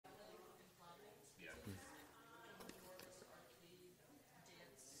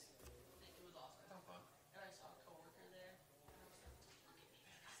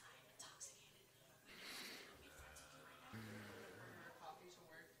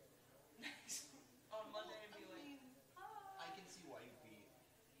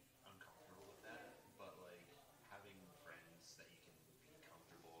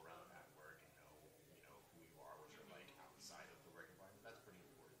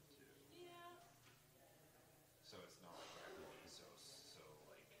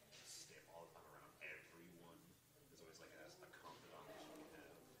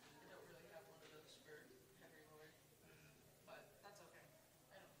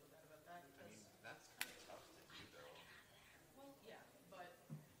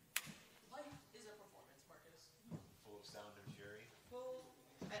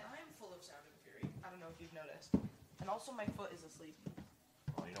you've noticed. And also my foot is asleep.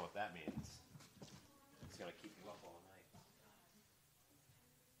 Well, you know what that means. It's going to keep you up all night.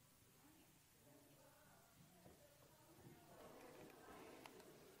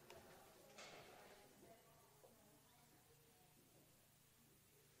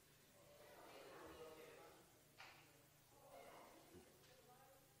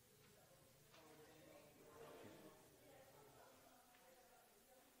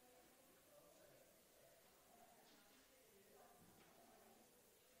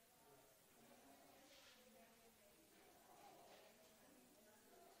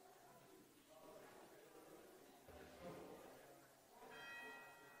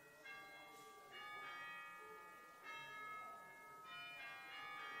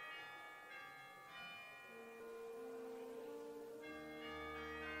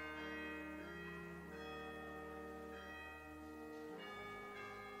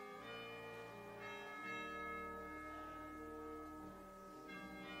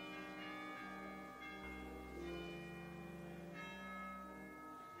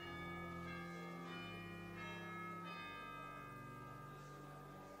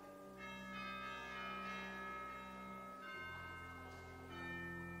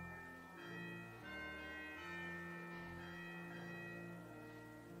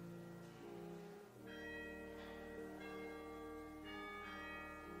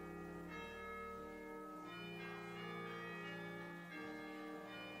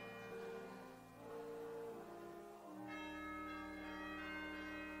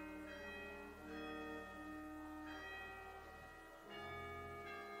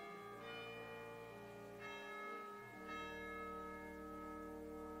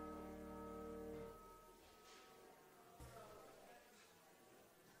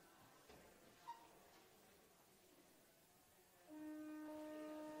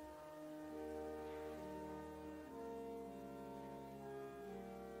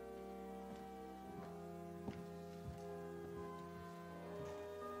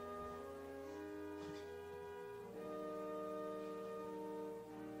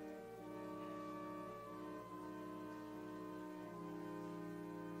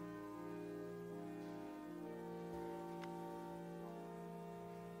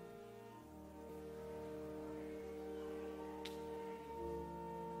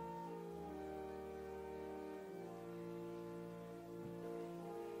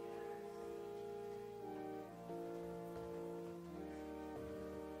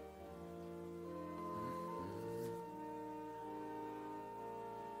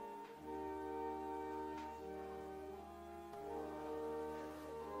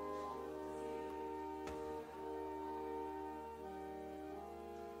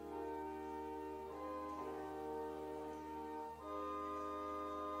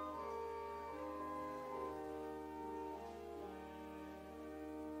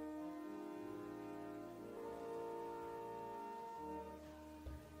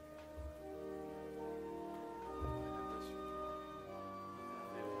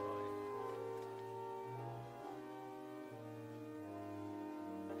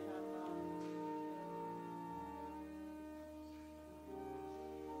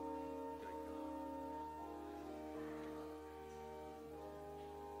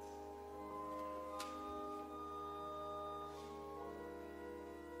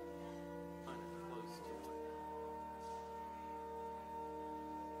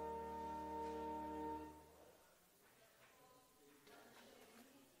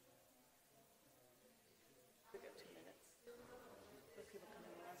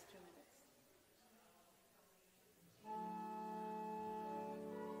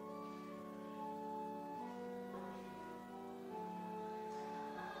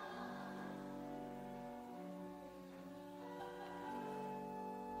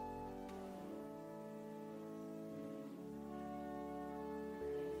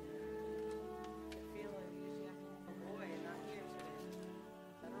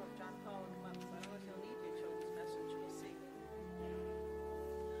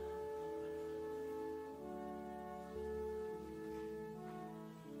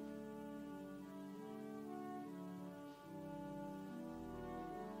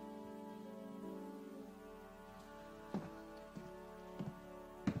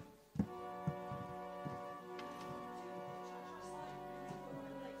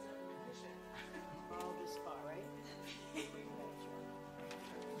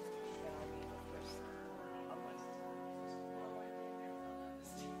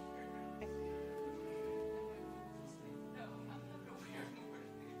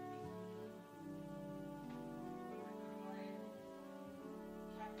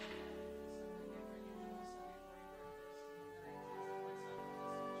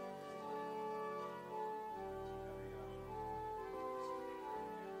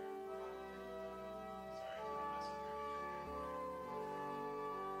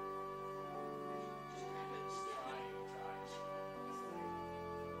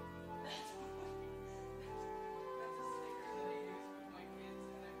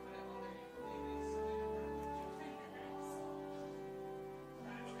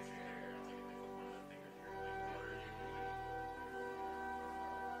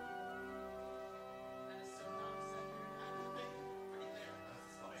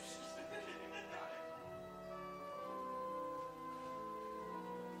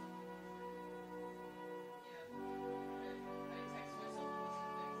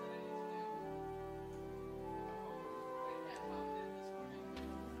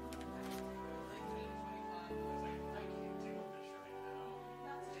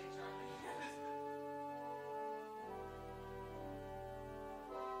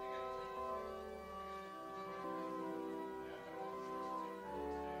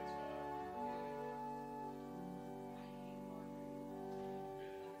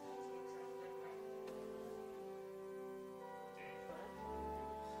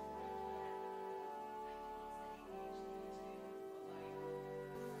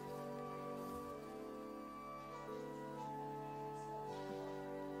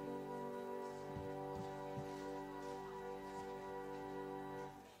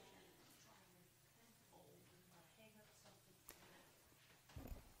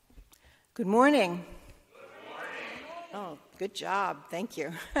 Good morning. Oh, good job. Thank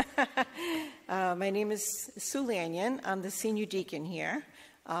you. My name is Sue Lanyon. I'm the senior deacon here.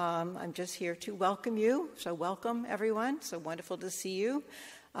 I'm just here to welcome you. So welcome, everyone. So wonderful to see you.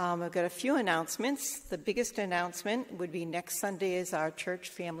 I've got a few announcements. The biggest announcement would be next Sunday is our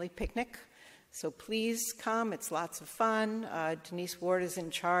church family picnic. So please come. It's lots of fun. Denise Ward is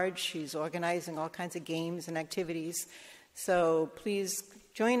in charge. She's organizing all kinds of games and activities. So please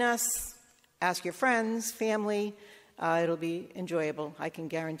join us. Ask your friends, family. It'll be enjoyable, I can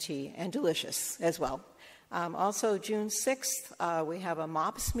guarantee, and delicious as well. Also, June 6th, we have a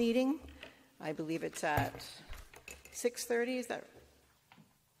MOPS meeting. I believe it's at 6:30. Is that?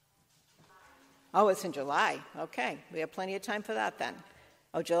 Oh, it's in July. Okay, we have plenty of time for that then.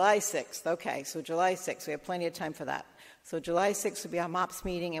 Oh, July 6th. Okay, so July 6th, we have plenty of time for that. So July 6th will be our MOPS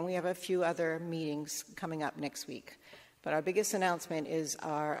meeting, and we have a few other meetings coming up next week. But our biggest announcement is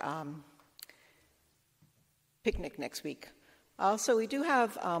our picnic next week. Also, we do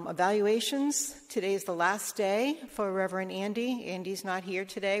have evaluations. Today is the last day for Reverend Andy. Andy's not here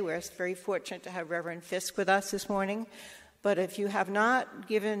today. We're very fortunate to have Reverend Fisk with us this morning. But if you have not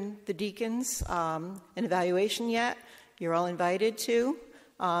given the deacons an evaluation yet, you're all invited to.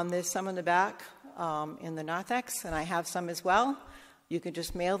 There's some in the back in the narthex, and I have some as well. You can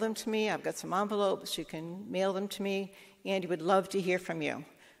just mail them to me. I've got some envelopes. You can mail them to me. Andy would love to hear from you.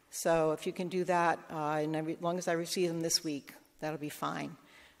 So if you can do that, and as long as I receive them this week, that'll be fine.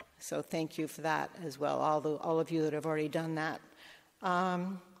 So thank you for that as well, all of you that have already done that.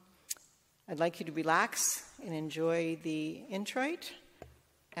 I'd like you to relax and enjoy the introit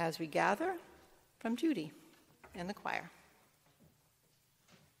as we gather from Judy and the choir.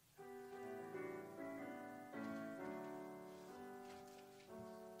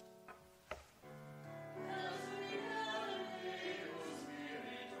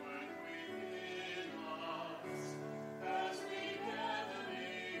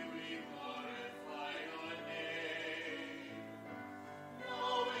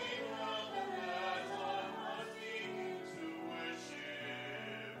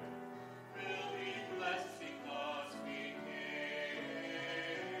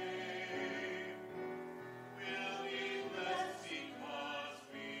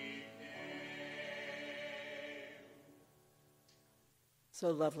 So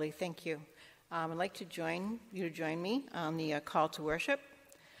lovely. Thank you. I'd like to join me on the call to worship.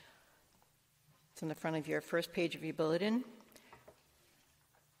 It's on the front of your first page of your bulletin.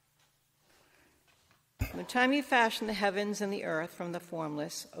 From the time you fashioned the heavens and the earth from the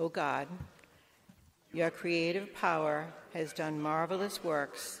formless, O God, your creative power has done marvelous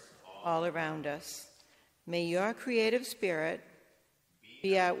works all around us. May your creative spirit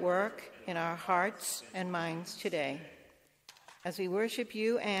be at work in our hearts and minds today, as we worship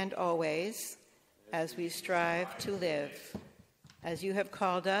you and always, as we strive to live, as you have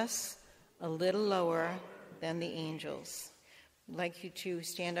called us a little lower than the angels. I'd like you to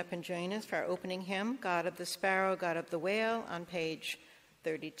stand up and join us for our opening hymn, God of the Sparrow, God of the Whale, on page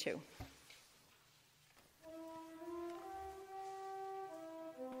 32.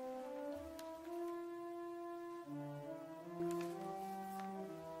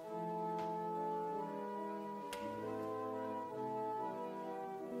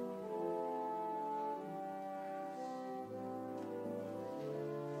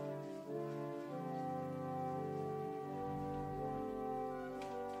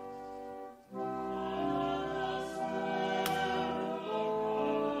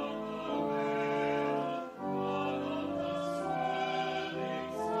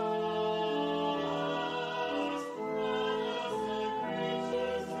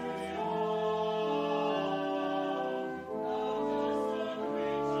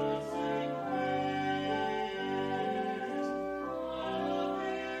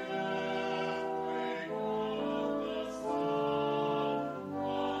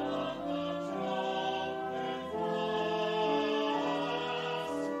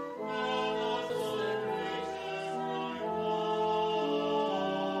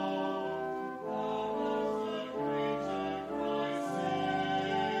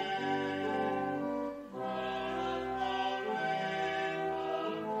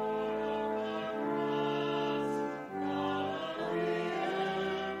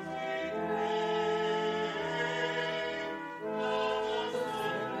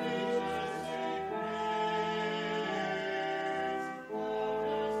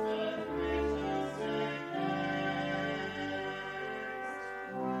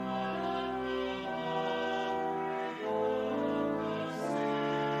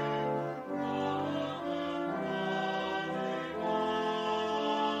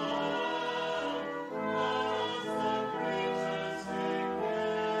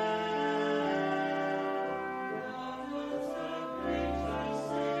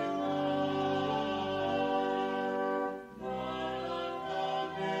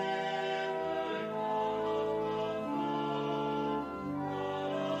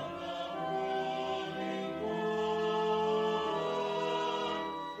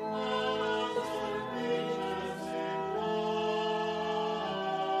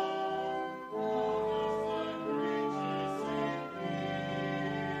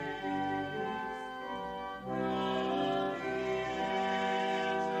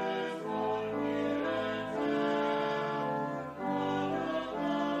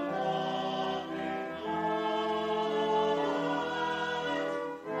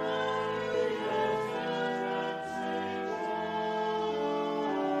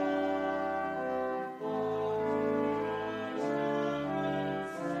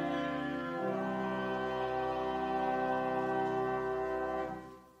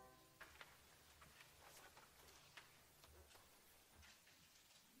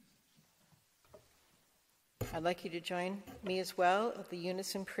 I'd like you to join me as well of the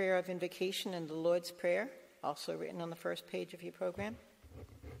unison prayer of invocation and the Lord's Prayer, also written on the first page of your program.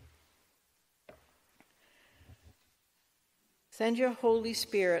 Send your Holy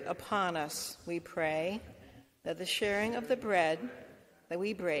Spirit upon us, we pray, that the sharing of the bread that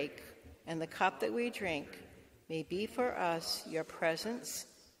we break and the cup that we drink may be for us your presence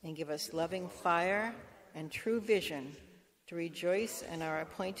and give us loving fire and true vision to rejoice in our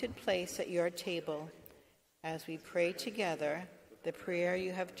appointed place at your table as we pray together the prayer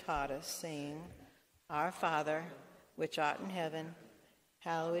you have taught us, saying, Our Father, which art in heaven,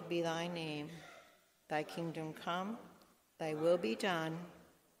 hallowed be thy name. Thy kingdom come, thy will be done,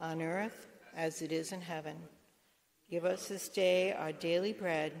 on earth as it is in heaven. Give us this day our daily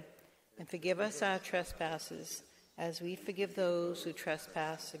bread, and forgive us our trespasses, as we forgive those who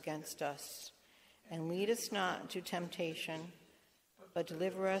trespass against us. And lead us not into temptation, but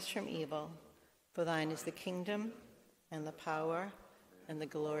deliver us from evil. For thine is the kingdom, and the power, and the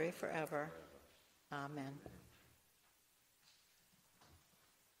glory forever. Amen.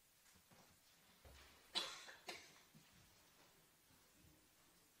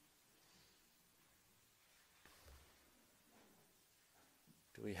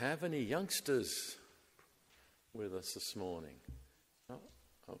 Do we have any youngsters with us this morning? Oh,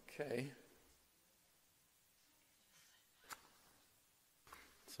 okay.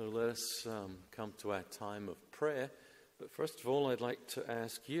 So let us come to our time of prayer. But first of all, I'd like to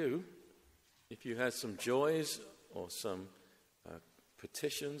ask you if you have some joys or some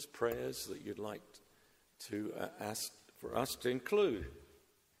petitions, prayers that you'd like to ask for us to include.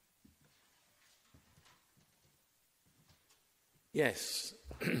 Yes.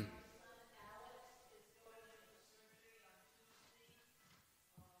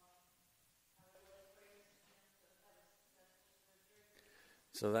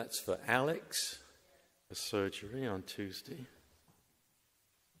 So that's for Alex, for surgery on Tuesday.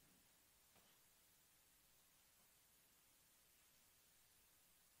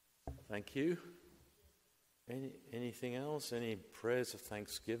 Thank you. Anything else? Any prayers of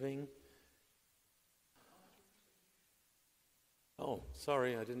thanksgiving? Oh,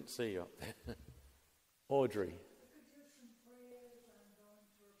 sorry, I didn't see you up there. Audrey.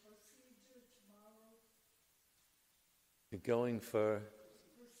 You're going for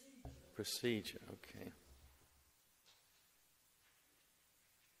procedure, okay.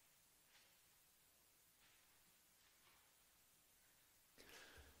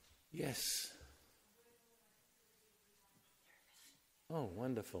 Yes. Oh,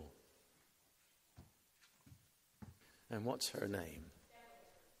 wonderful. And what's her name?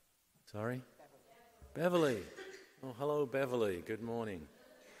 Sorry? Beverly. Oh, hello, Beverly. Good morning.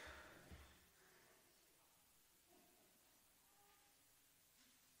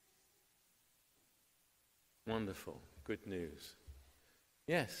 Wonderful. Good news.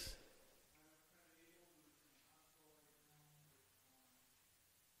 Yes.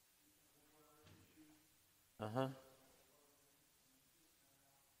 Uh-huh.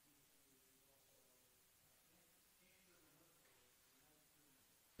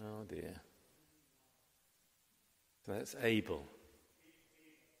 Oh, dear. So that's Abel.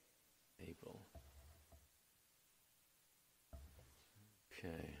 Abel.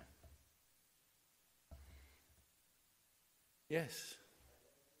 Okay. Yes.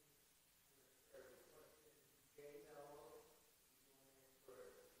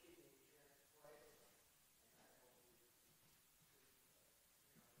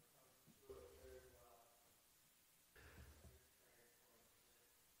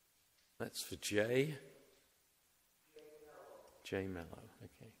 That's for Jay. Jay Mello,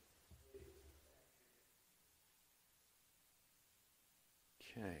 okay.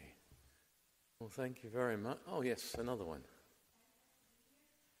 Okay. Well, thank you very much. Oh, yes, another one.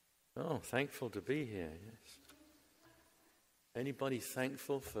 Oh, thankful to be here, yes. Anybody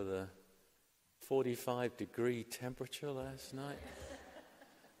thankful for the 45-degree temperature last night?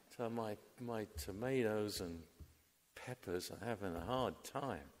 So my tomatoes and peppers are having a hard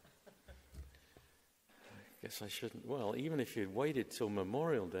time. I guess I shouldn't. Well, even if you'd waited till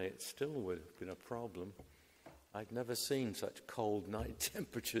Memorial Day, it still would have been a problem. I'd never seen such cold night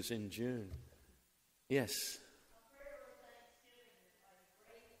temperatures in June. Yes.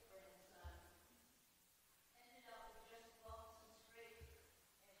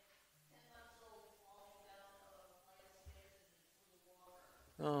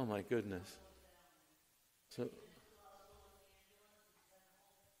 Oh, my goodness. So,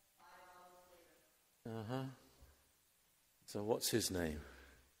 So what's his name?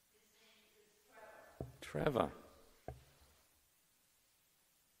 Trevor.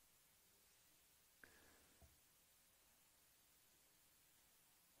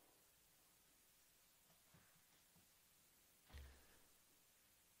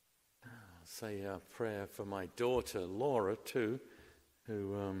 say a prayer for my daughter, Laura, too,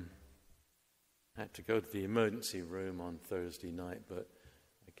 who had to go to the emergency room on Thursday night, but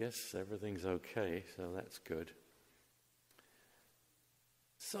I guess everything's okay, so that's good.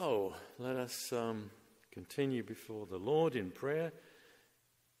 So, let us continue before the Lord in prayer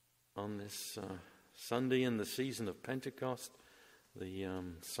on this Sunday in the season of Pentecost, the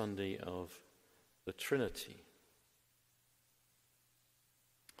Sunday of the Trinity.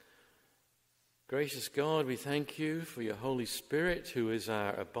 Gracious God, we thank you for your Holy Spirit, who is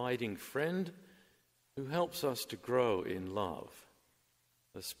our abiding friend, who helps us to grow in love.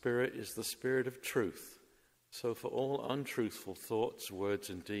 The Spirit is the Spirit of truth. So for all untruthful thoughts, words,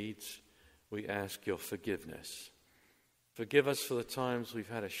 and deeds, we ask your forgiveness. Forgive us for the times we've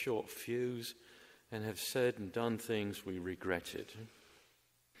had a short fuse and have said and done things we regretted.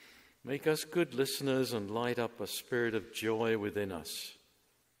 Make us good listeners and light up a spirit of joy within us.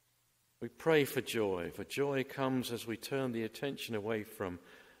 We pray for joy, for joy comes as we turn the attention away from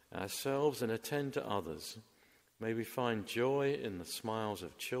ourselves and attend to others. May we find joy in the smiles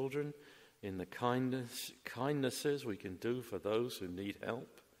of children, in the kindnesses we can do for those who need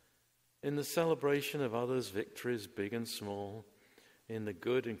help, in the celebration of others' victories, big and small, in the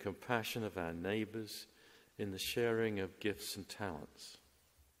good and compassion of our neighbors, in the sharing of gifts and talents.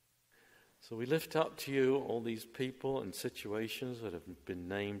 So we lift up to you all these people and situations that have been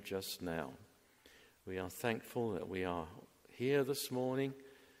named just now. We are thankful that we are here this morning,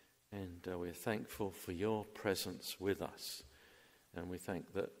 and we're thankful for your presence with us. And we're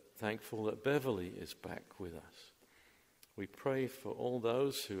thankful that Beverly is back with us. We pray for all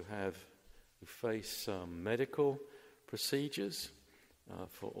those who face medical procedures.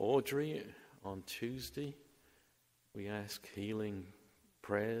 For Audrey on Tuesday, we ask healing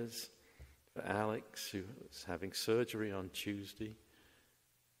prayers. For Alex, who is having surgery on Tuesday.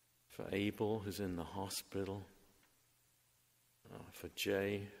 For Abel, who's in the hospital. For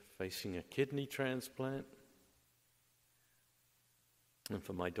Jay, facing a kidney transplant. And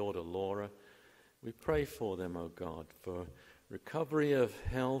for my daughter Laura, we pray for them, O God, for recovery of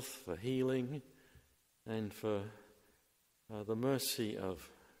health, for healing, and for the mercy of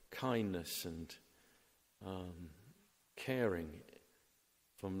kindness and caring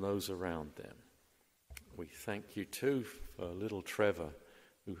from those around them. We thank you too for little Trevor,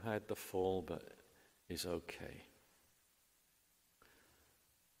 who had the fall but is okay.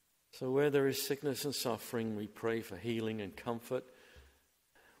 So where there is sickness and suffering, we pray for healing and comfort.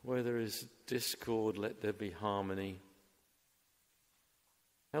 Where there is discord, let there be harmony.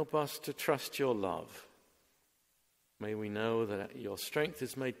 Help us to trust your love. May we know that your strength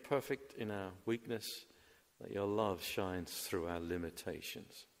is made perfect in our weakness, that your love shines through our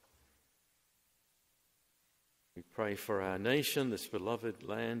limitations. We pray for our nation, this beloved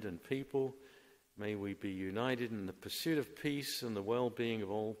land and people. May we be united in the pursuit of peace and the well-being of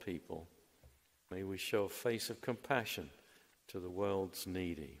all people. May we show a face of compassion to the world's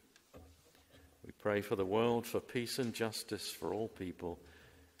needy. We pray for the world, for peace and justice for all people.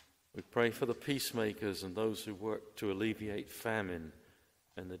 We pray for the peacemakers and those who work to alleviate famine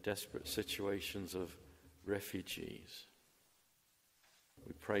and the desperate situations of refugees.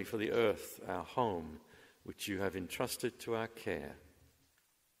 We pray for the earth, our home, which you have entrusted to our care.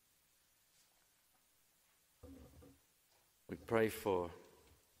 We pray for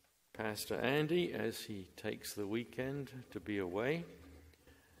Pastor Andy as he takes the weekend to be away.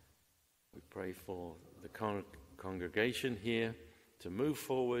 We pray for the congregation here to move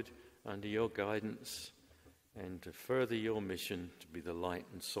forward under your guidance and to further your mission to be the light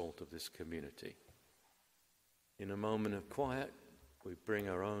and salt of this community. In a moment of quiet, we bring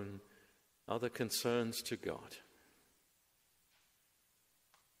our own other concerns to God.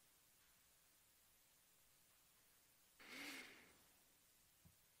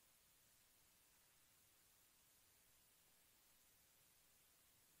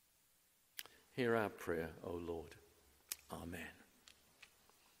 Hear our prayer, O Lord. Amen.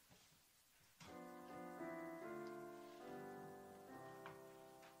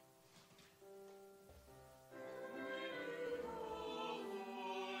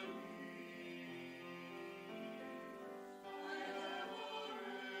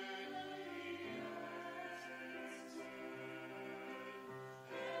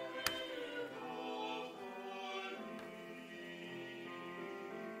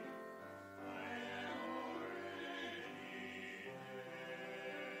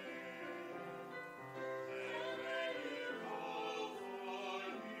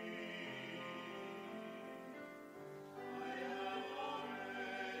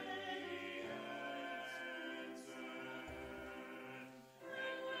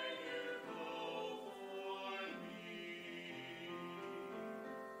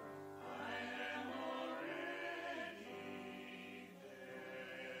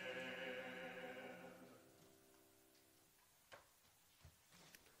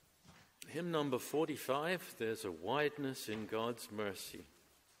 hymn number 45, There's a Wideness in God's Mercy.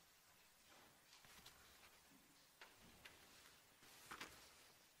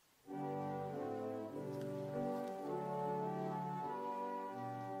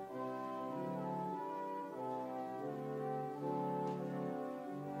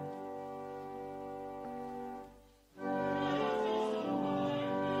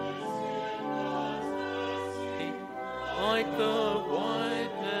 Like the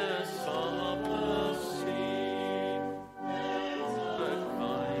wideness of the sea, the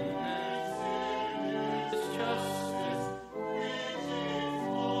kindness is justice.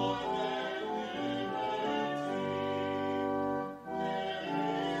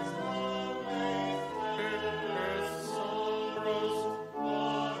 Earth's sorrows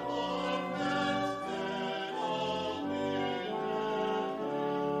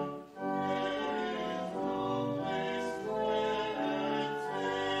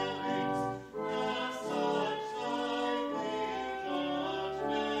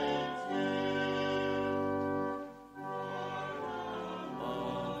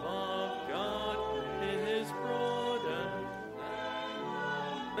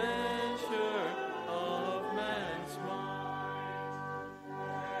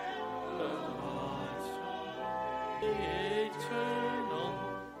eternal,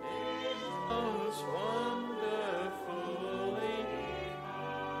 most wonderfully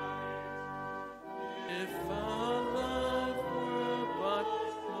kind. If our love were but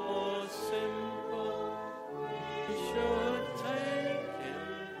more simple, we should take it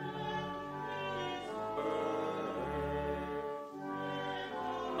further.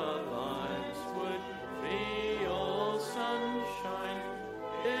 Our lives would be all sunshine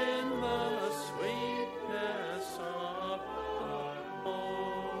in the sweetness of the Lord.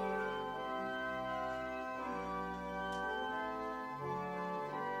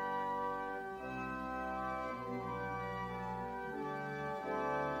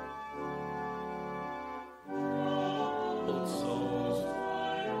 Old souls,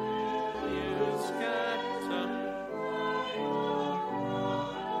 you scatter,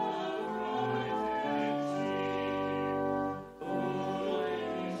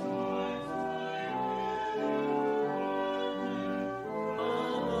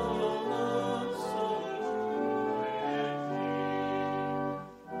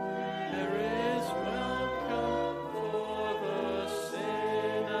 there is welcome for the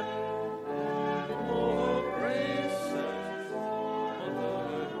sinner, and more grace for the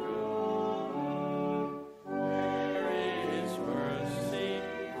good. There is mercy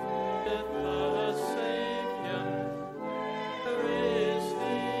with the Savior, there is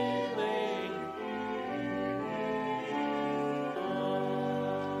healing.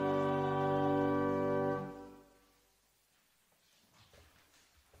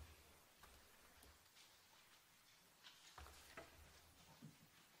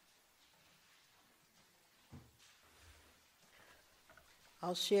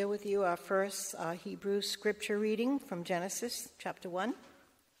 I'll share with you our first Hebrew scripture reading from Genesis chapter 1.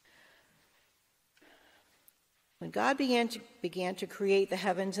 When God began to create the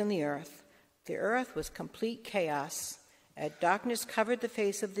heavens and the earth was complete chaos, and darkness covered the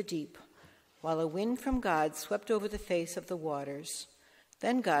face of the deep, while a wind from God swept over the face of the waters.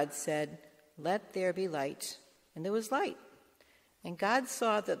 Then God said, "Let there be light," and there was light. And God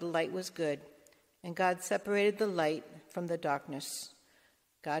saw that the light was good, and God separated the light from the darkness.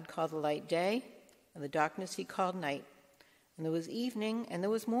 God called the light day, and the darkness he called night. And there was evening, and there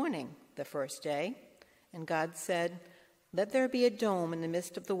was morning, the first day. And God said, "Let there be a dome in the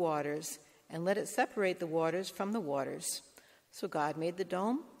midst of the waters, and let it separate the waters from the waters." So God made the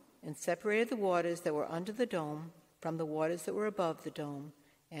dome, and separated the waters that were under the dome from the waters that were above the dome.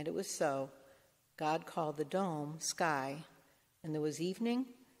 And it was so. God called the dome sky. And there was evening,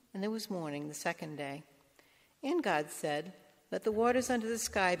 and there was morning, the second day. And God said, "Let the waters under the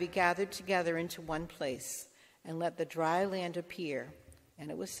sky be gathered together into one place, and let the dry land appear."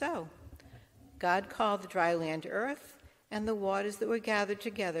 And it was so. God called the dry land earth, and the waters that were gathered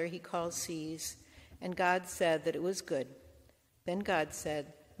together he called seas. And God said that it was good. Then God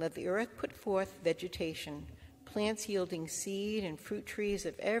said, "Let the earth put forth vegetation, plants yielding seed, and fruit trees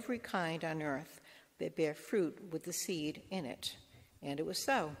of every kind on earth that bear fruit with the seed in it." And it was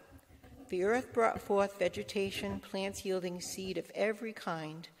so. The earth brought forth vegetation, plants yielding seed of every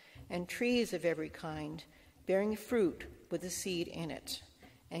kind, and trees of every kind, bearing fruit with the seed in it.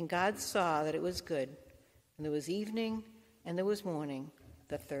 And God saw that it was good. And there was evening, and there was morning,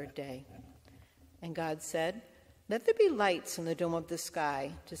 the third day. And God said, "Let there be lights in the dome of the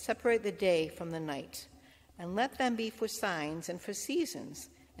sky to separate the day from the night, and let them be for signs and for seasons,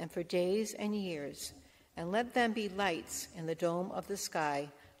 and for days and years, and let them be lights in the dome of the sky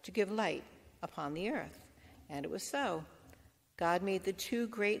to give light upon the earth. And it was so. God made the two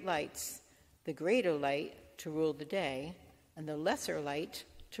great lights, the greater light to rule the day, and the lesser light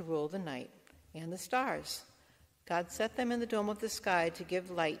to rule the night, and the stars. God set them in the dome of the sky to give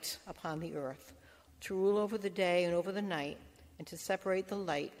light upon the earth, to rule over the day and over the night, and to separate the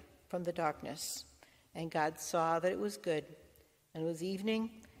light from the darkness. And God saw that it was good. And it was evening,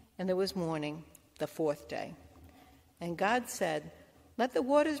 and there was morning, the fourth day. And God said, "Let the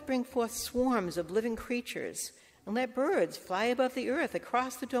waters bring forth swarms of living creatures, and let birds fly above the earth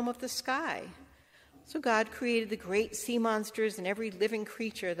across the dome of the sky." So God created the great sea monsters and every living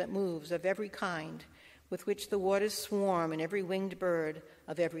creature that moves of every kind, with which the waters swarm, and every winged bird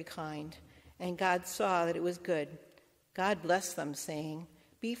of every kind. And God saw that it was good. God blessed them, saying,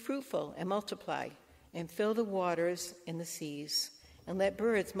 "Be fruitful and multiply, and fill the waters in the seas, and let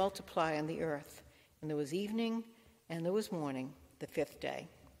birds multiply on the earth." And there was evening, and there was morning, the fifth day.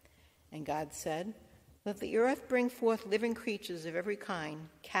 And God said, "Let the earth bring forth living creatures of every kind,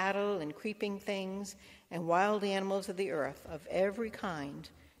 cattle and creeping things, and wild animals of the earth of every kind."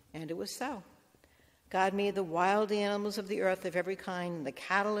 And it was so. God made the wild animals of the earth of every kind, and the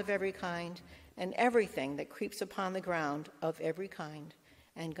cattle of every kind, and everything that creeps upon the ground of every kind.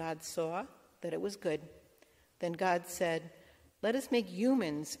 And God saw that it was good. Then God said, "Let us make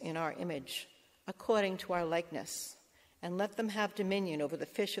humans in our image, according to our likeness, and let them have dominion over the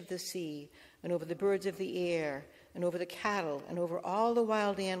fish of the sea, and over the birds of the air, and over the cattle, and over all the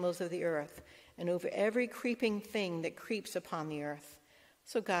wild animals of the earth, and over every creeping thing that creeps upon the earth."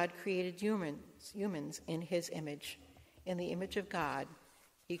 So God created humans in his image. In the image of God,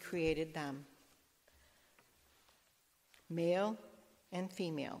 he created them. Male and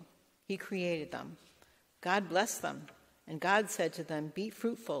female, he created them. God blessed them, and God said to them, "Be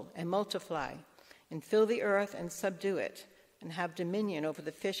fruitful and multiply, and fill the earth and subdue it, and have dominion over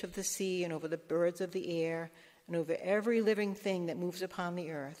the fish of the sea, and over the birds of the air, and over every living thing that moves upon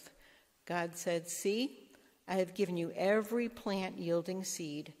the earth." God said, "See, I have given you every plant yielding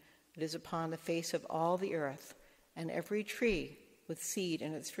seed that is upon the face of all the earth, and every tree with seed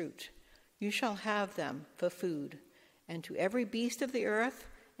in its fruit. You shall have them for food. And to every beast of the earth,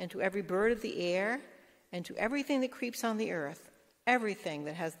 and to every bird of the air, and to everything that creeps on the earth, everything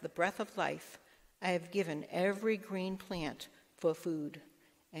that has the breath of life, I have given every green plant for food."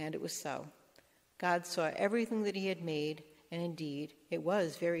 And it was so. God saw everything that he had made, and indeed it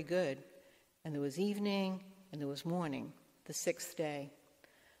was very good. And there was evening, and there was morning, the sixth day.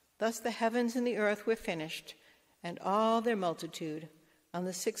 Thus the heavens and the earth were finished, and all their multitude. On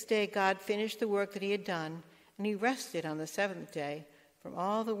the sixth day God finished the work that he had done, and he rested on the seventh day from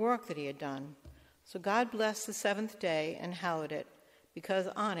all the work that he had done. So God blessed the seventh day and hallowed it, because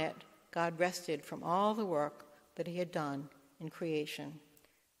on it God rested from all the work that he had done in creation.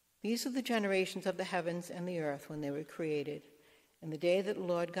 These are the generations of the heavens and the earth when they were created, in the day that the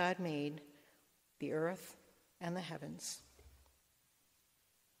Lord God made the earth and the heavens.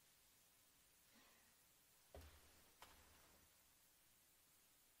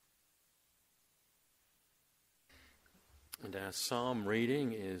 And our psalm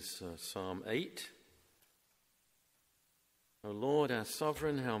reading is Psalm 8. O Lord, our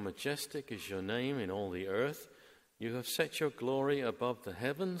sovereign, how majestic is your name in all the earth. You have set your glory above the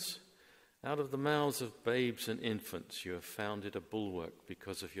heavens. Out of the mouths of babes and infants you have founded a bulwark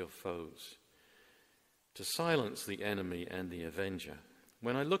because of your foes, to silence the enemy and the avenger.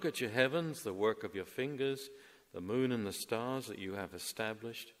 When I look at your heavens, the work of your fingers, the moon and the stars that you have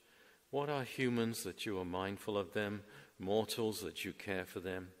established, what are humans that you are mindful of them, mortals that you care for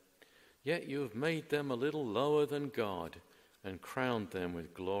them? Yet you have made them a little lower than God and crowned them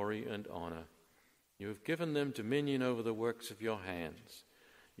with glory and honor. You have given them dominion over the works of your hands.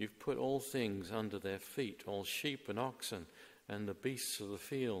 You've put all things under their feet, all sheep and oxen, and the beasts of the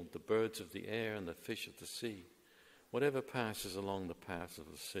field, the birds of the air, and the fish of the sea, whatever passes along the paths of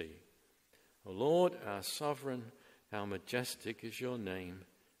the sea. O Lord, our sovereign, how majestic is your name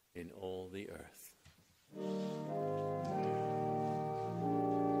in all the earth.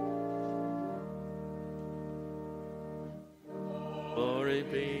 Glory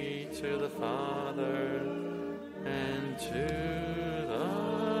be to the Father, and to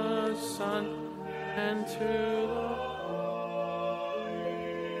the Son, and to the Holy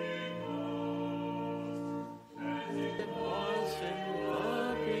Ghost, as it was in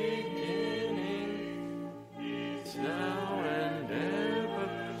the beginning, is now, and ever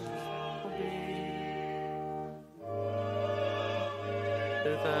shall be,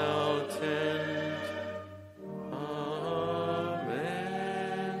 without end. Amen.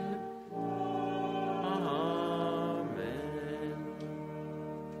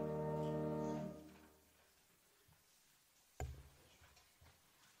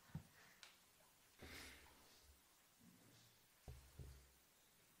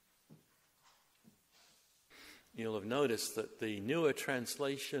 you'll have noticed that the newer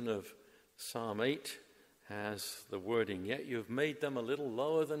translation of Psalm 8 has the wording, "Yet you have made them a little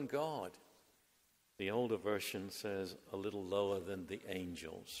lower than God." The older version says a little lower than the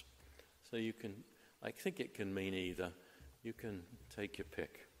angels. So I think it can mean either. You can take your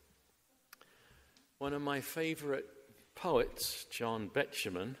pick. One of my favorite poets, John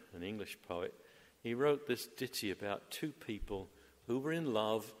Betjeman, an English poet, he wrote this ditty about two people who were in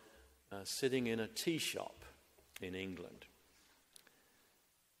love sitting in a tea shop in England.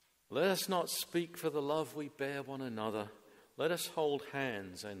 "Let us not speak for the love we bear one another. Let us hold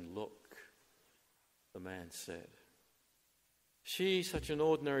hands and look," the man said. "She such an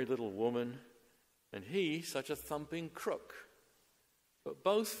ordinary little woman, and he such a thumping crook. But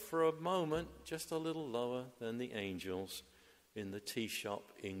both for a moment just a little lower than the angels in the tea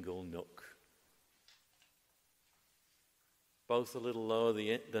shop ingle nook." Both a little lower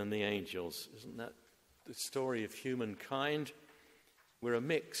than the angels. Isn't that the story of humankind? We're a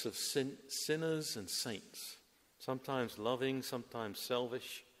mix of sinners and saints, sometimes loving, sometimes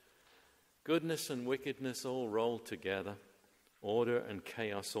selfish, goodness and wickedness all rolled together, order and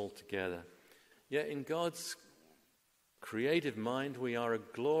chaos all together. Yet in God's creative mind, we are a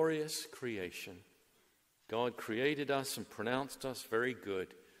glorious creation. God created us and pronounced us very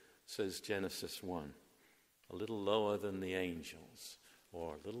good, says Genesis 1. A little lower than the angels,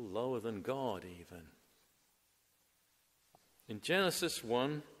 or a little lower than God even. In Genesis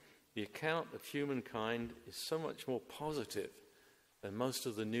 1, the account of humankind is so much more positive than most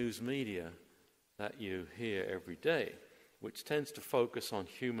of the news media that you hear every day, which tends to focus on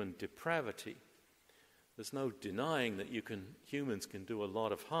human depravity. There's no denying that humans can do a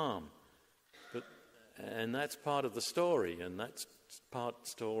lot of harm, and that's part of the story, and that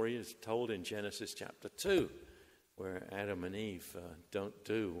story is told in Genesis chapter 2, where Adam and Eve don't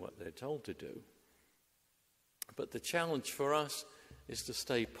do what they're told to do. But the challenge for us is to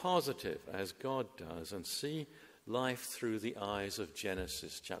stay positive as God does and see life through the eyes of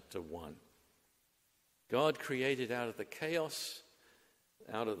Genesis chapter 1. God created out of the chaos,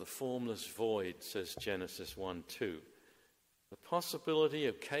 out of the formless void, says Genesis 1:2. The possibility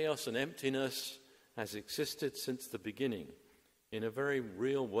of chaos and emptiness has existed since the beginning. In a very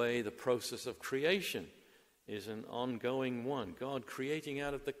real way, the process of creation is an ongoing one. God creating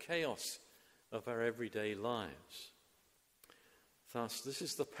out of the chaos of our everyday lives. Thus, this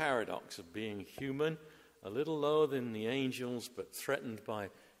is the paradox of being human, a little lower than the angels, but threatened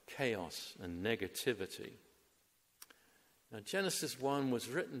by chaos and negativity. Now, Genesis 1 was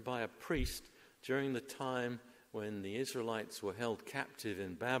written by a priest during the time when the Israelites were held captive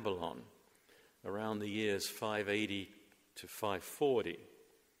in Babylon, around the years 580 to 540.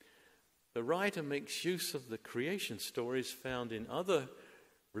 The writer makes use of the creation stories found in other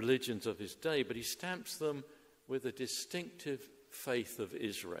religions of his day, but he stamps them with a distinctive faith of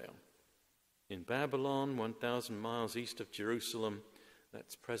Israel. In Babylon, 1,000 miles east of Jerusalem,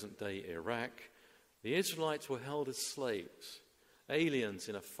 that's present-day Iraq, the Israelites were held as slaves, aliens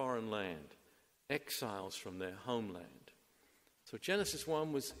in a foreign land, exiles from their homeland. So Genesis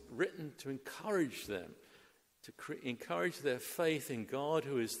 1 was written to encourage them, to encourage their faith in God,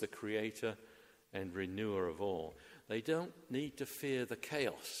 who is the creator and renewer of all. They don't need to fear the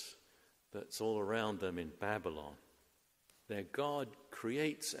chaos that's all around them in Babylon. Their God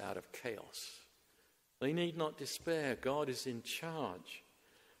creates out of chaos. They need not despair. God is in charge.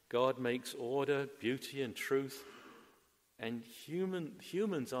 God makes order, beauty, and truth. And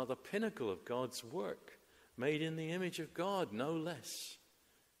humans are the pinnacle of God's work, made in the image of God, no less.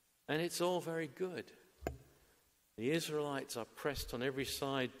 And it's all very good. The Israelites are pressed on every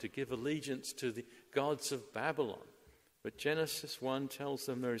side to give allegiance to the gods of Babylon. But Genesis 1 tells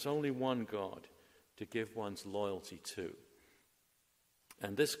them there is only one God to give one's loyalty to.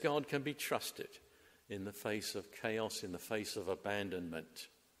 And this God can be trusted in the face of chaos, in the face of abandonment.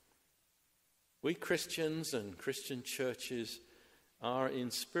 We Christians and Christian churches are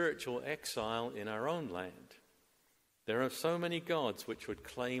in spiritual exile in our own land. There are so many gods which would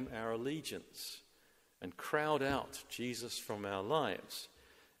claim our allegiance and crowd out Jesus from our lives.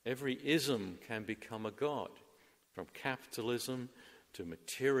 Every ism can become a god, from capitalism to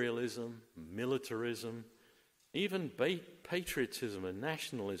materialism, militarism, even patriotism and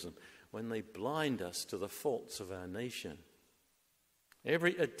nationalism, when they blind us to the faults of our nation.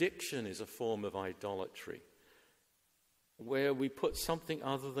 Every addiction is a form of idolatry, where we put something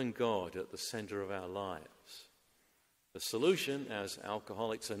other than God at the center of our lives. The solution, as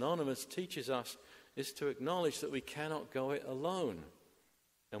Alcoholics Anonymous teaches us, is to acknowledge that we cannot go it alone,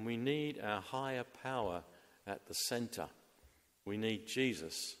 and we need our higher power at the center. We need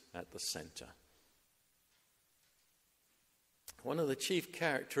Jesus at the center. One of the chief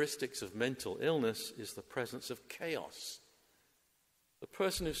characteristics of mental illness is the presence of chaos. The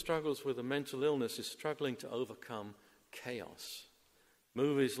person who struggles with a mental illness is struggling to overcome chaos.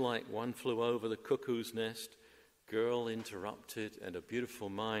 Movies like One Flew Over the Cuckoo's Nest, Girl Interrupted, and A Beautiful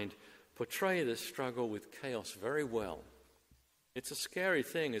Mind portray this struggle with chaos very well. It's a scary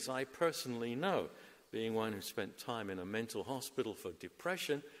thing, as I personally know, being one who spent time in a mental hospital for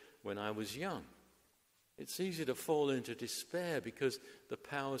depression when I was young. It's easy to fall into despair because the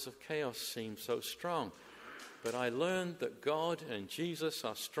powers of chaos seem so strong. But I learned that God and Jesus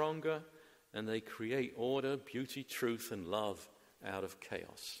are stronger, and they create order, beauty, truth, and love out of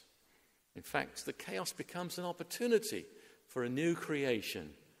chaos. In fact, the chaos becomes an opportunity for a new creation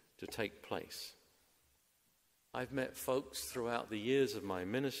to take place. I've met folks throughout the years of my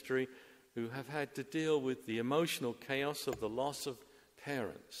ministry who have had to deal with the emotional chaos of the loss of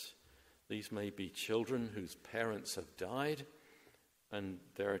parents. These may be children whose parents have died, and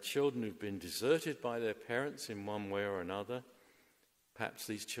there are children who've been deserted by their parents in one way or another. Perhaps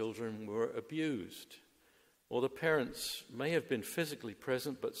these children were abused, or the parents may have been physically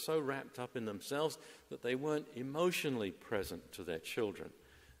present but so wrapped up in themselves that they weren't emotionally present to their children.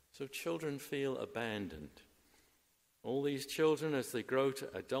 So children feel abandoned. All these children, as they grow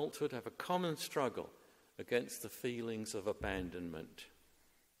to adulthood, have a common struggle against the feelings of abandonment.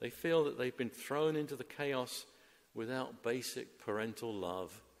 They feel that they've been thrown into the chaos without basic parental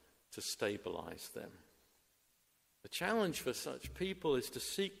love to stabilize them. The challenge for such people is to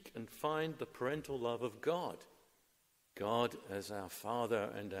seek and find the parental love of God. God as our Father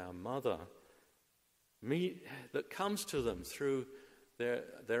and our Mother, that comes to them through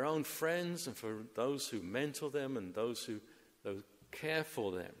their own friends and for those who mentor them and those who care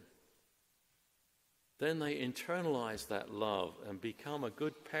for them. Then they internalize that love and become a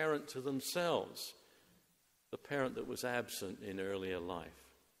good parent to themselves, the parent that was absent in earlier life.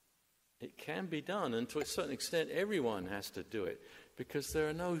 It can be done, and to a certain extent everyone has to do it, because there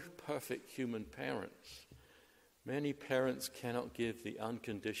are no perfect human parents. Many parents cannot give the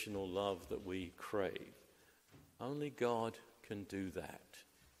unconditional love that we crave. Only God can do that.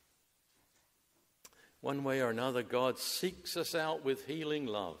 One way or another, God seeks us out with healing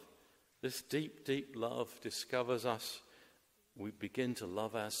love. This deep, deep love discovers us. We begin to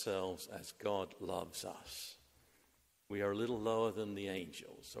love ourselves as God loves us. We are a little lower than the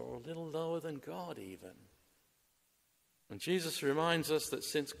angels, or a little lower than God even. And Jesus reminds us that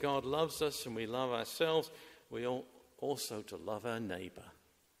since God loves us and we love ourselves, we ought also to love our neighbor.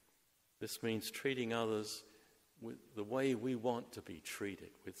 This means treating others with the way we want to be treated,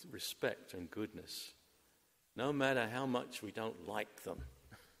 with respect and goodness, no matter how much we don't like them.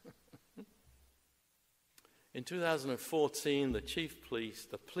 In 2014,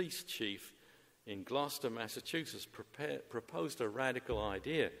 the police chief in Gloucester, Massachusetts, proposed a radical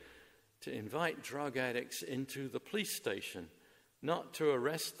idea to invite drug addicts into the police station, not to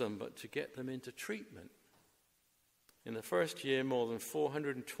arrest them, but to get them into treatment. In the first year, more than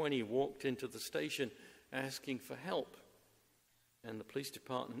 420 walked into the station asking for help, and the police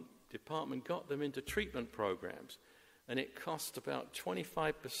department got them into treatment programs, and it cost about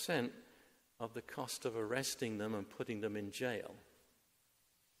 25% of the cost of arresting them and putting them in jail.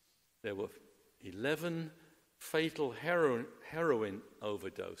 There were 11 fatal heroin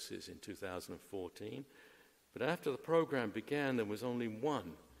overdoses in 2014, but after the program began, there was only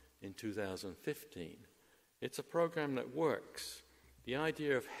one in 2015. It's a program that works. The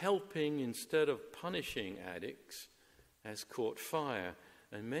idea of helping instead of punishing addicts has caught fire,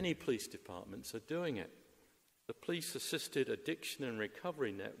 and many police departments are doing it. The Police-Assisted Addiction and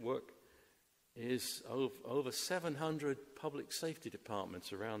Recovery Network is over 700 public safety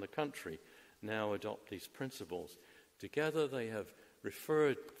departments around the country now adopt these principles. Together they have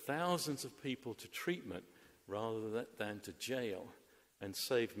referred thousands of people to treatment rather than to jail, and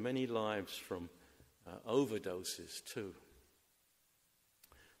saved many lives from overdoses too.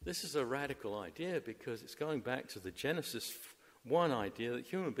 This is a radical idea because it's going back to the Genesis 1 idea that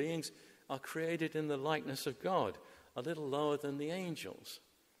human beings are created in the likeness of God, a little lower than the angels.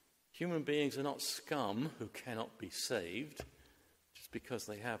 Human beings are not scum who cannot be saved just because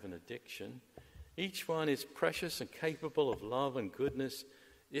they have an addiction. Each one is precious and capable of love and goodness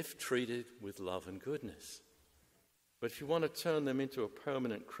if treated with love and goodness. But if you want to turn them into a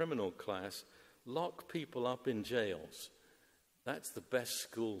permanent criminal class, lock people up in jails. That's the best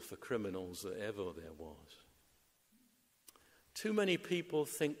school for criminals that ever there was. Too many people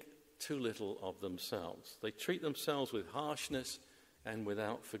think too little of themselves. They treat themselves with harshness and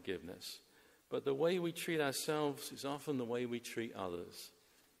without forgiveness. But the way we treat ourselves is often the way we treat others.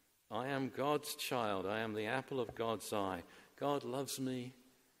 I am God's child. I am the apple of God's eye. God loves me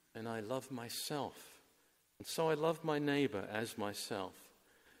and I love myself. And so I love my neighbor as myself.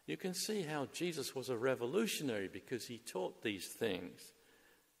 You can see how Jesus was a revolutionary because he taught these things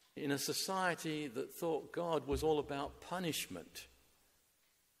in a society that thought God was all about punishment,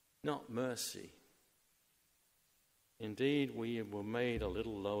 not mercy. Indeed, we were made a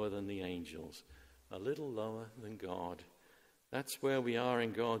little lower than the angels, a little lower than God. That's where we are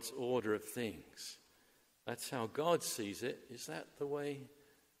in God's order of things. That's how God sees it. Is that the way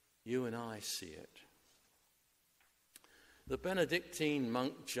you and I see it? The Benedictine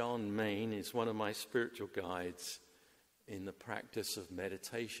monk John Main is one of my spiritual guides in the practice of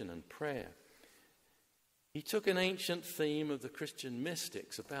meditation and prayer. He took an ancient theme of the Christian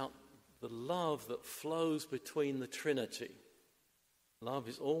mystics about the love that flows between the Trinity. Love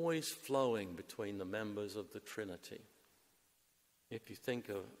is always flowing between the members of the Trinity. If you think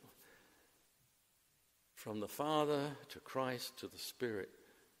of from the Father to Christ to the Spirit,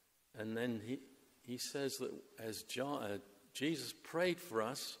 and then he says that as Jesus prayed for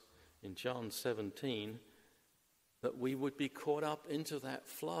us in John 17, that we would be caught up into that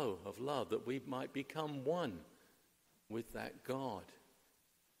flow of love, that we might become one with that God.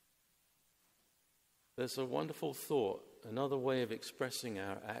 There's a wonderful thought, another way of expressing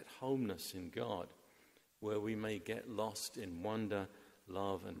our at-homeness in God, where we may get lost in wonder,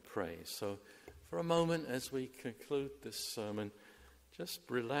 love, and praise. So for a moment, as we conclude this sermon, just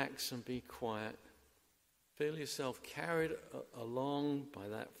relax and be quiet. Feel yourself carried along by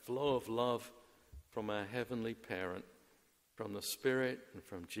that flow of love from our heavenly parent, from the Spirit and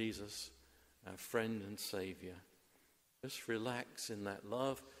from Jesus, our friend and Savior. Just relax in that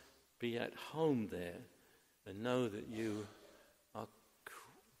love, be at home there, and know that you are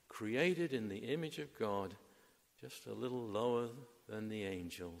created in the image of God, just a little lower than the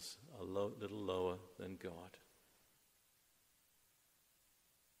angels, a little lower than God.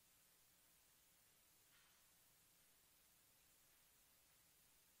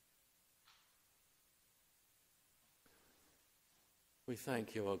 We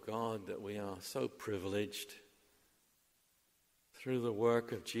thank you, O God, that we are so privileged through the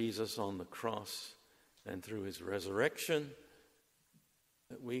work of Jesus on the cross and through his resurrection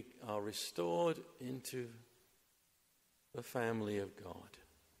that we are restored into the family of God,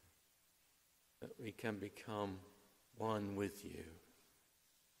 that we can become one with you.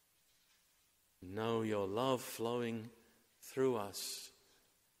 Know your love flowing through us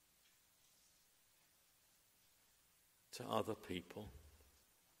to other people.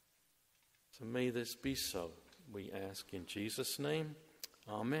 So may this be so, we ask in Jesus' name.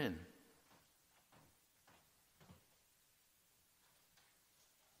 Amen.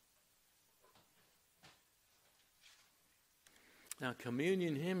 Our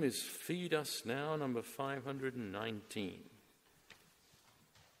communion hymn is Feed Us Now, number 519.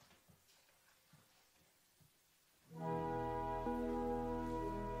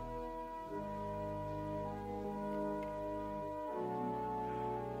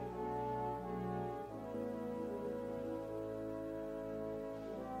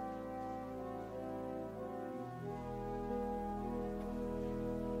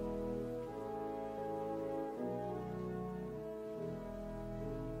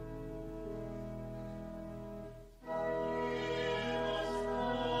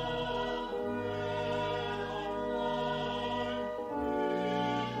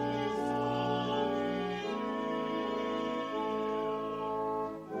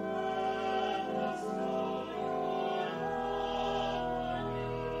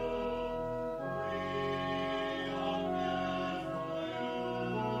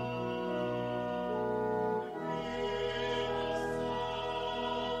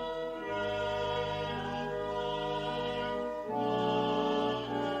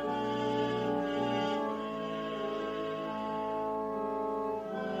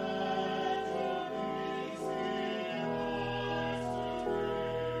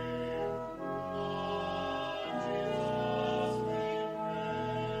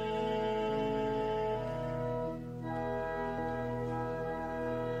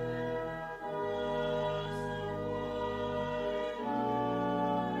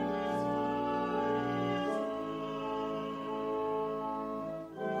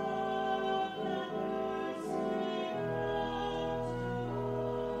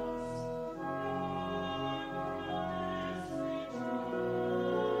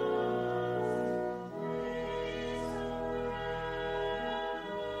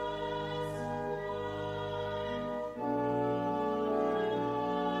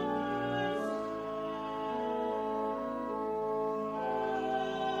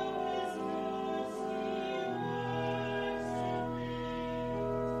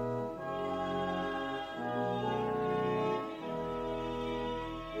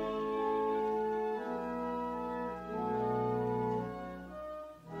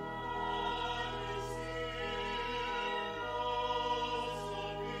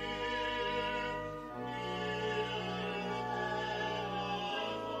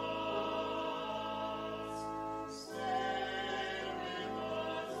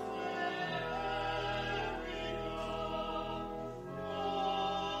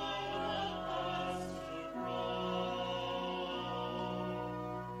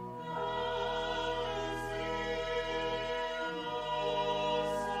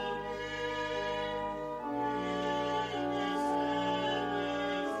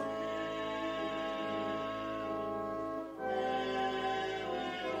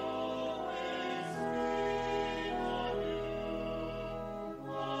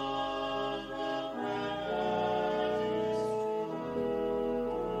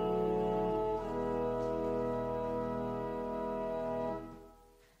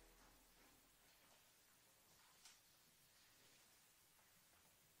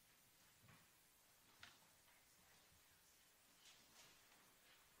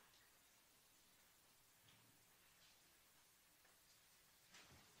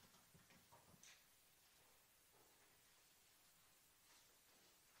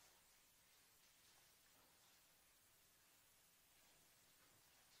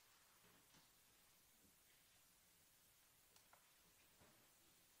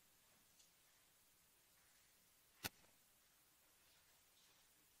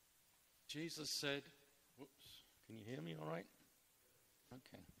 Jesus said, whoops, can you hear me all right?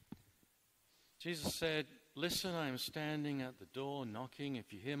 Okay. Jesus said, "Listen, I am standing at the door knocking.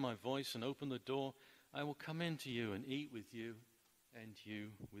 If you hear my voice and open the door, I will come into you and eat with you and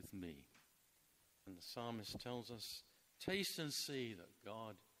you with me." And the psalmist tells us, "Taste and see that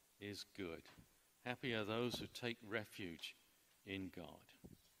God is good. Happy are those who take refuge in God."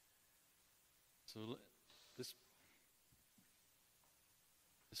 So this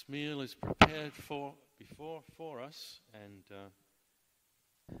meal is prepared for us, and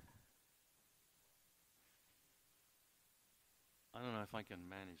I don't know if I can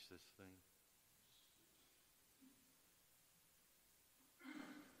manage this thing.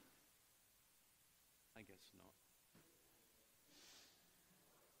 I guess not.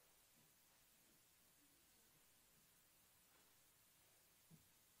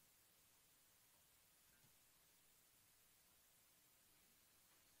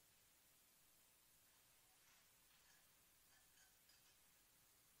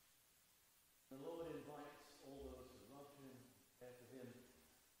 The Lord invites all those who love Him, care for Him,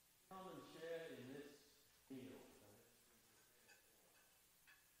 come and share in this meal.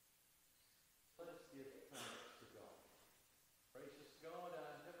 Let us give thanks to God. Gracious God,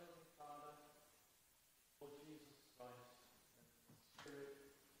 our Heavenly Father, Lord Jesus Christ, and the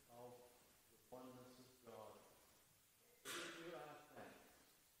Spirit of the oneness of God, we give you our thanks.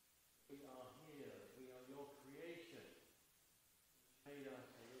 We are here. We are your creation, which made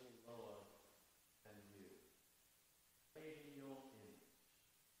us a little lower than you. Made in your image.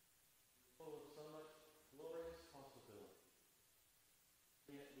 Full of so much glorious possibility.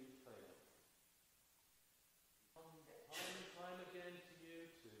 Yet we fail. Come time and time again to you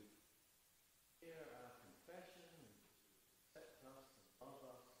to hear our confession and to accept us and love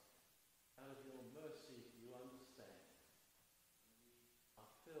us. Out of your mercy, you understand. We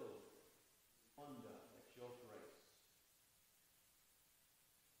are filled with wonder at your grace.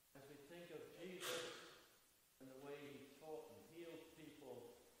 As we think of Jesus and the way he taught and healed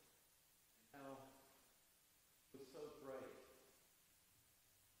people, and how he was so brave.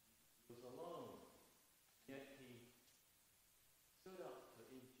 He was alone, yet he stood up to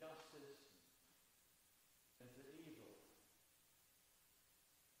injustice and to evil.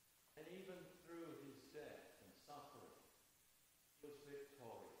 And even through his death and suffering, he was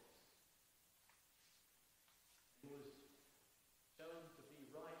victorious. He was shown to be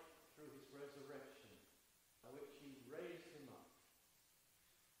right through his resurrection, by which he raised him up,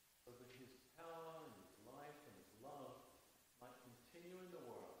 so that his power and his life and his love might continue in the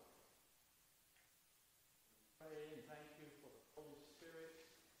world. We pray and thank you for the Holy Spirit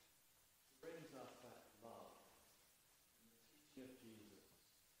who brings us that love and the teaching of Jesus.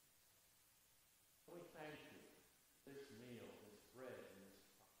 And we thank you for this meal, this bread, and this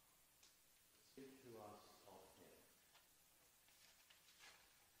cup. Speak to us of him.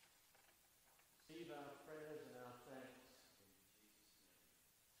 Receive our prayers and our thanks in Jesus'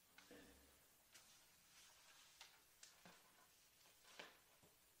 name. Amen.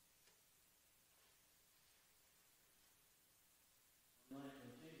 One night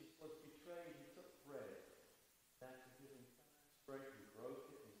when Jesus was betrayed, he took bread. After giving thanks, broke it,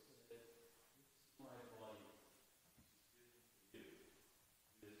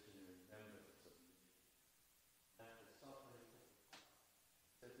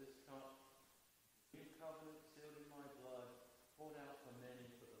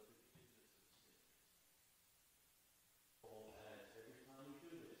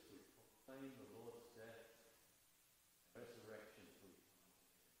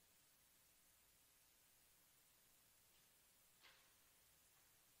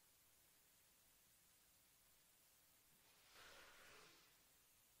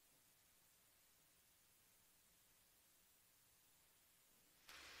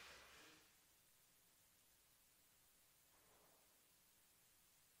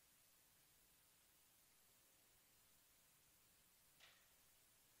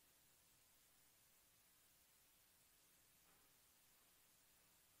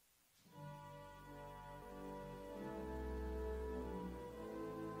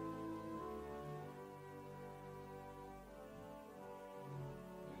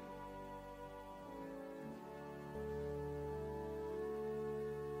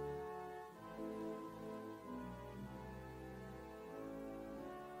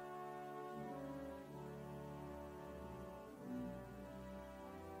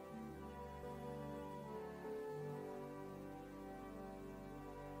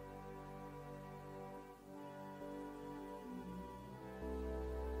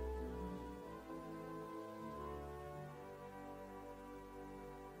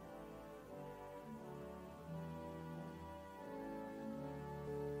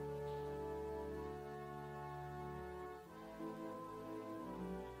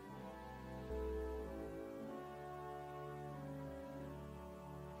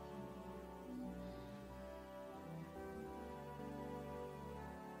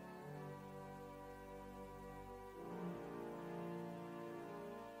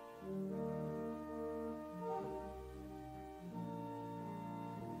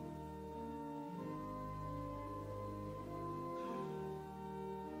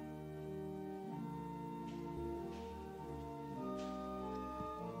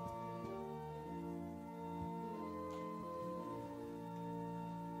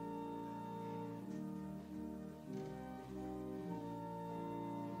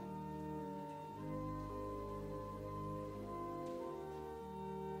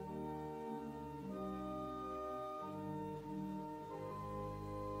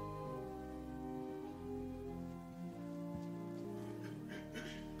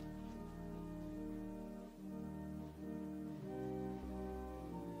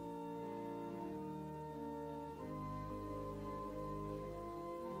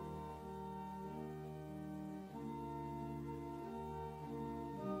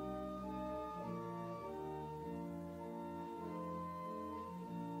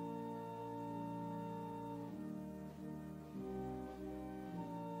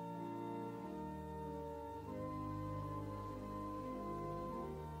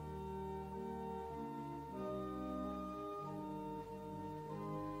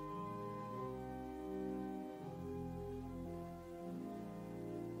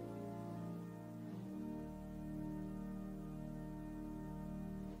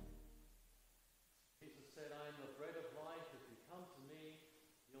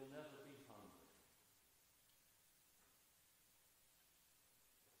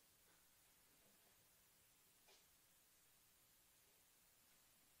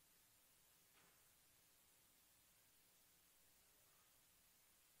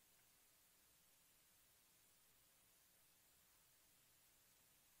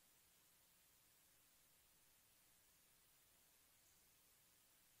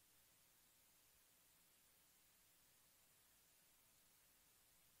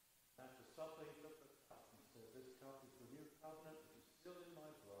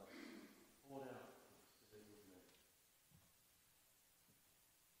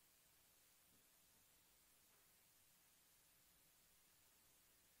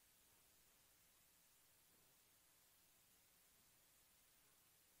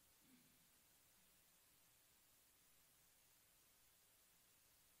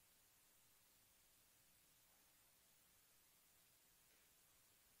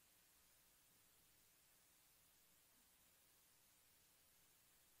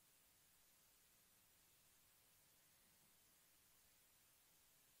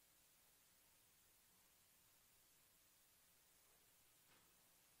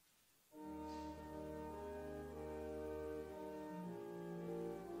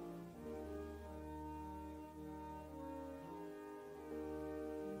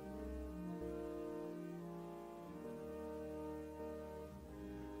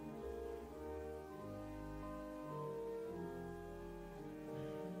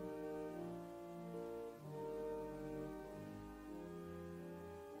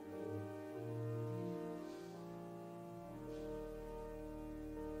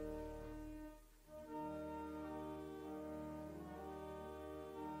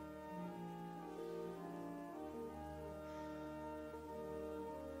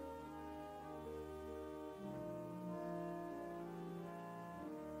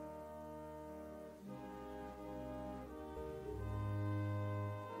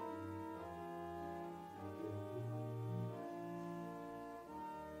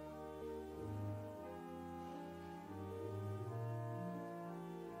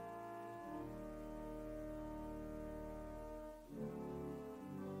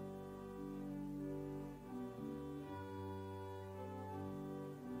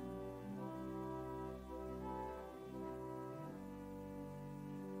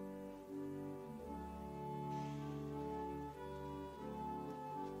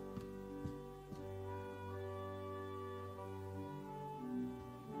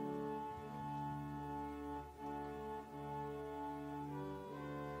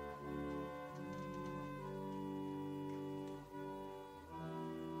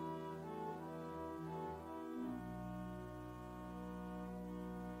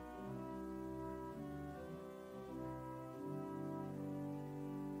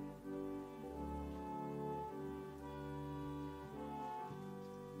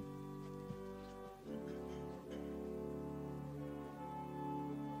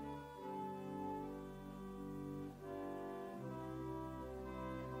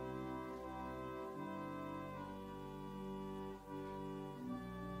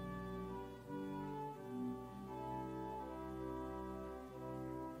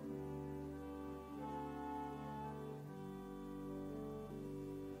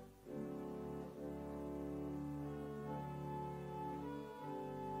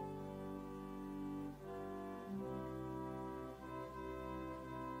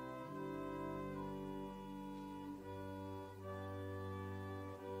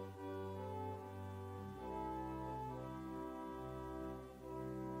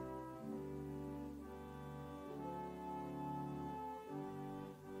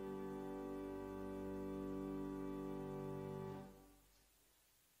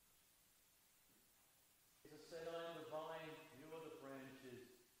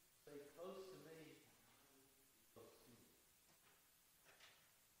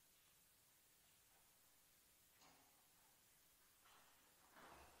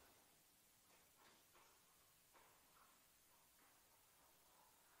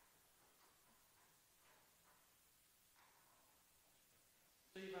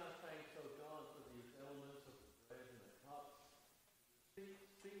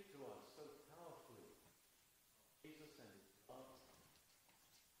 speak to us so powerfully, Jesus and his love,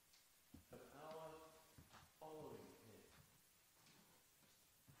 of our following him.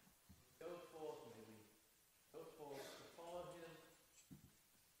 Go forth, may we go forth to follow him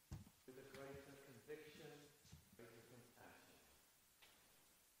with a greater conviction, greater compassion.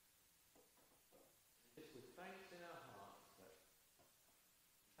 It's with thanks in our hearts that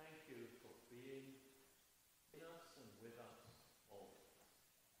thank you for being in us and with us always.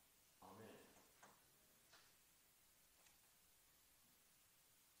 Amen.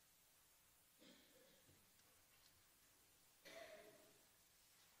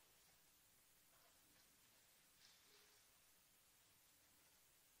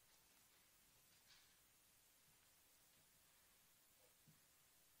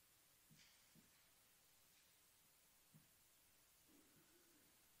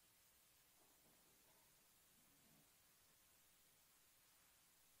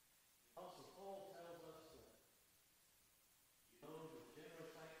 Apostle Paul tells us that he owned the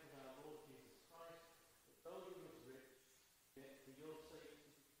generous act of our Lord Jesus Christ, that though he was rich, yet for your sake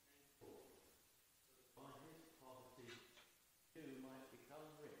he became poor, so that by his poverty you might become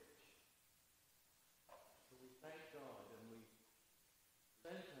rich. So we thank God and we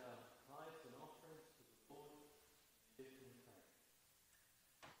present our tithes and offerings to the Lord and give him thanks.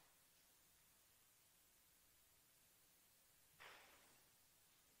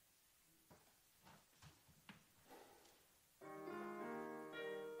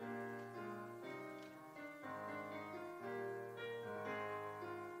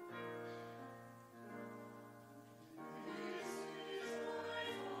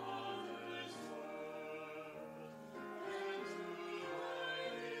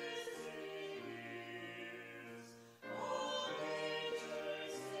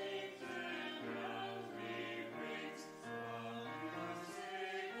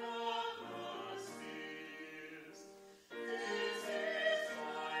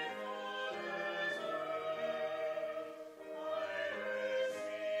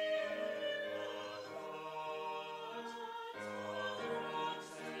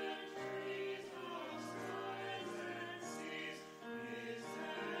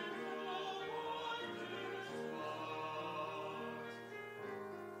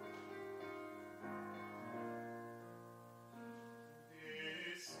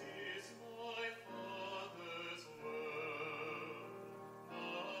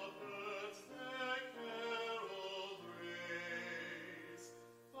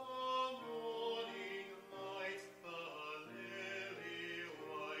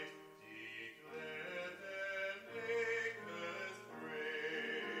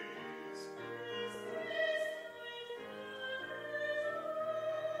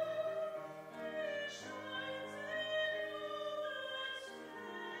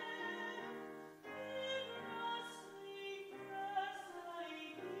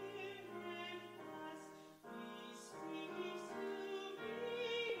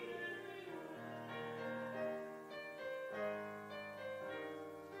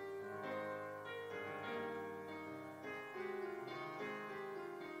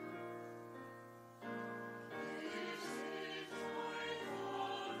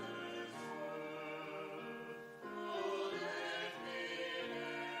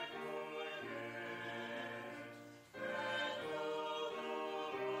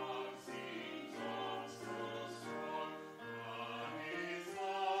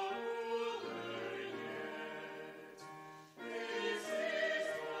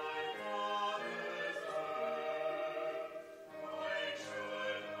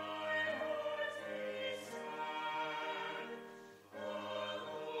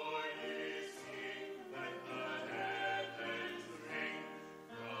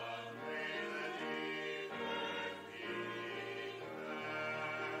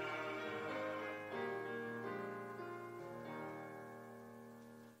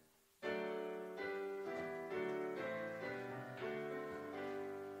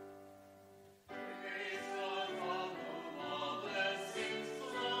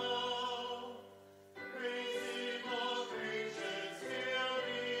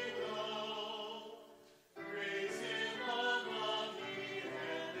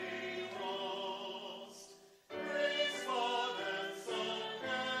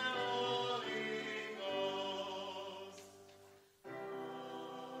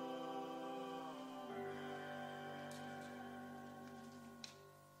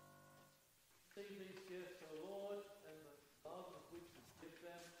 See these gifts, O Lord, and the love with which you give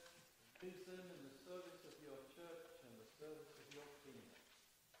them, use them